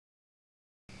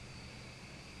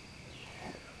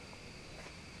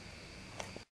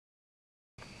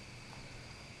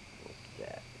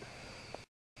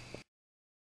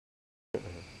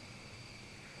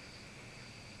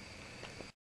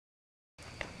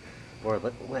Or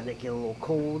letting it get a little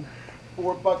cold.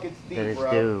 4 buckets deep, Then it's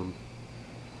bro. doomed.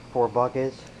 4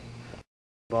 buckets.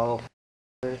 Ball.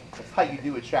 That's how you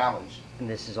do a challenge. And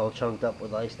this is all chunked up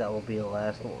with ice. That will be the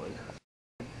last one.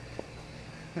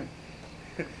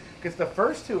 Because the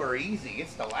first 2 are easy.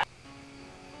 It's the last.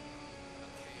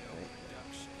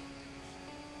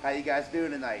 How you guys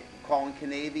doing tonight? I'm Colin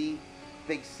Canavy,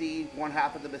 Big C, one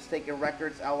half of the Mistaken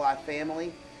Records LI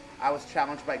family. I was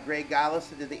challenged by Greg Gallus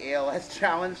to do the ALS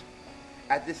challenge.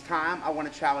 At this time, I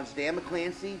want to challenge Dan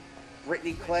McClancy,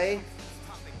 Brittany Clay,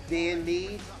 Dan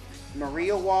Mead,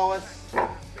 Maria Wallace,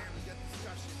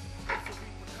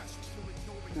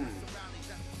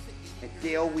 and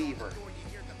Dale Weaver.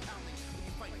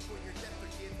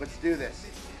 Let's do this.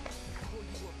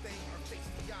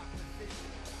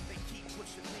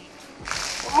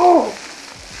 Oh!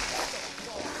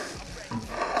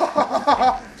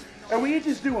 And we ain't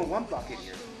just doing 1 bucket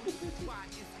here.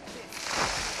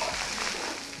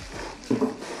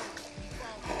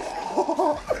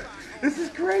 Oh, this is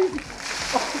crazy.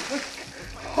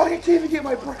 Oh, I can't even get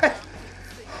my breath.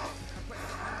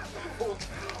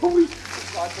 Holy.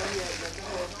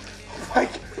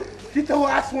 Like, get the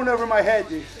last one over my head,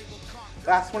 dude.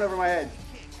 Last one over my head.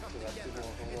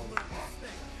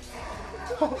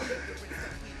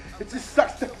 It just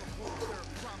sucks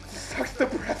the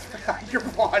breath out of your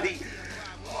body.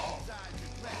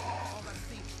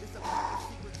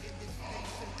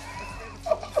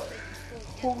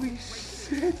 Holy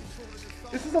shit.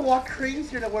 This is a lot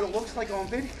crazier than what it looks like on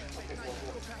video.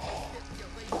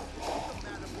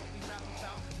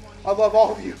 I love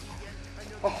all of you.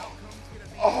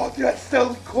 Oh, dude, that's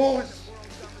so cool.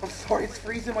 I'm sorry, it's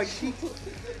freezing my cheeks.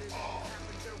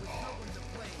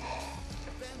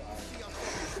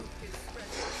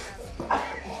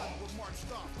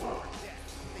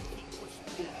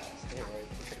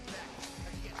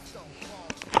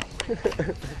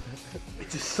 It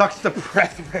just sucks the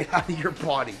breath right out of your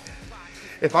body.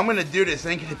 If I'm gonna do this, it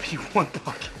ain't gonna be 1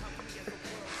 bucket.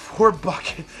 4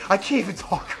 buckets. I can't even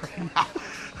talk right now.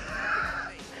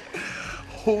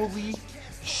 Holy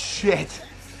shit.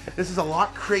 This is a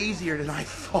lot crazier than I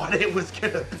thought it was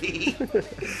gonna be.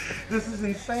 This is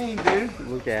insane, dude.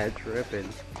 Look at it tripping.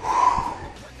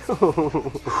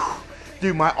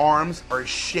 Dude, my arms are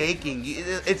shaking.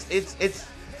 It's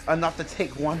enough to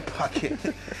take 1 bucket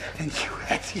and you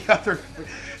at the other.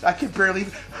 I can barely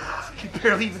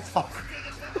even talk.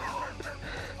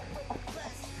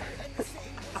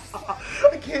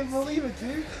 I can't believe it,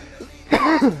 dude.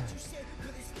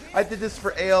 I did this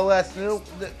for ALS.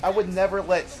 I would never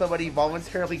let somebody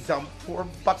voluntarily dump 4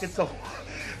 buckets of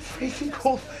freezing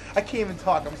cold. I can't even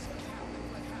talk. I'm sorry.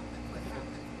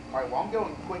 All right, well, I'm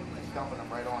going quick and just dumping them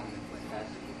right on you. That's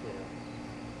what you do.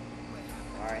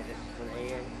 Alright, this is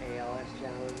an ALS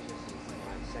challenge. This is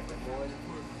my second one.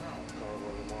 So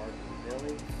we're Lamar and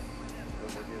Billy. But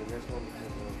we're doing this one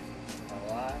because of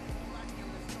LI.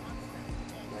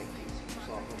 Like these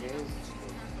software games.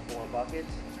 4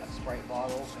 buckets, a Sprite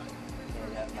bottle,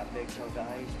 and a big chunk of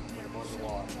ice with a bunch of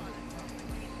water.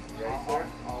 Ready, sir?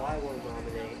 All I want to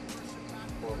nominate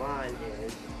for mine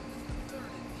is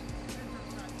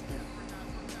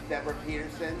Deborah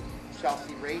Peterson,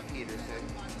 Chelsea Ray Peterson,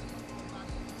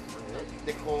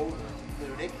 Nicole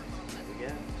Ludick,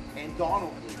 and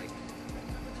Donald Ludick.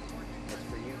 That's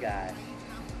for you guys.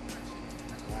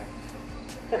 Alright.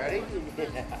 You ready?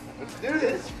 Yeah. Let's do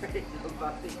this. I'm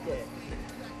about to get.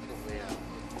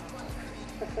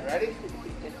 Ready?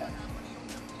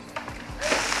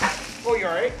 Oh, you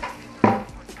alright?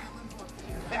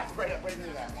 Yeah, right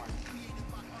into that one.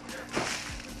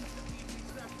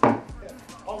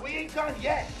 Oh, we ain't done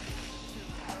yet.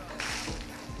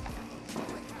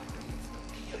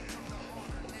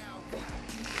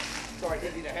 Sorry, I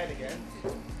hit you in the head again.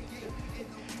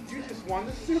 You just won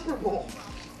the Super Bowl.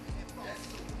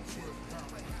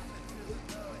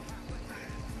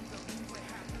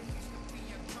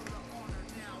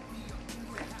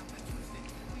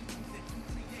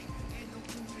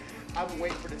 I've been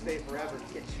waiting for this day forever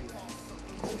to get you off.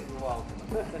 You're welcome.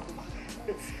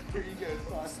 Here you go,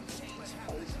 son.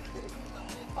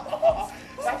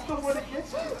 That's the one that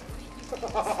gets you.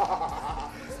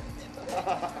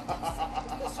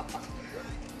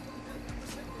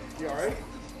 You alright?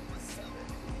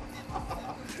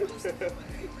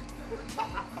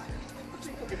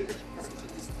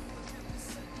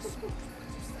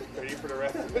 Ready for the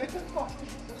rest of it?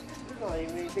 There's not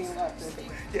even anything left.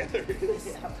 Yeah, there is.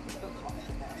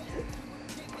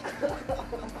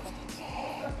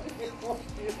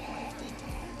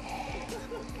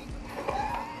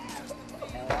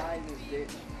 LI is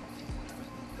bitch.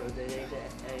 So they ain't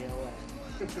ALS.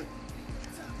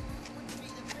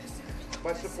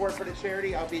 Much support for the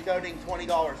charity. I'll be donating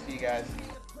 $20 to you guys.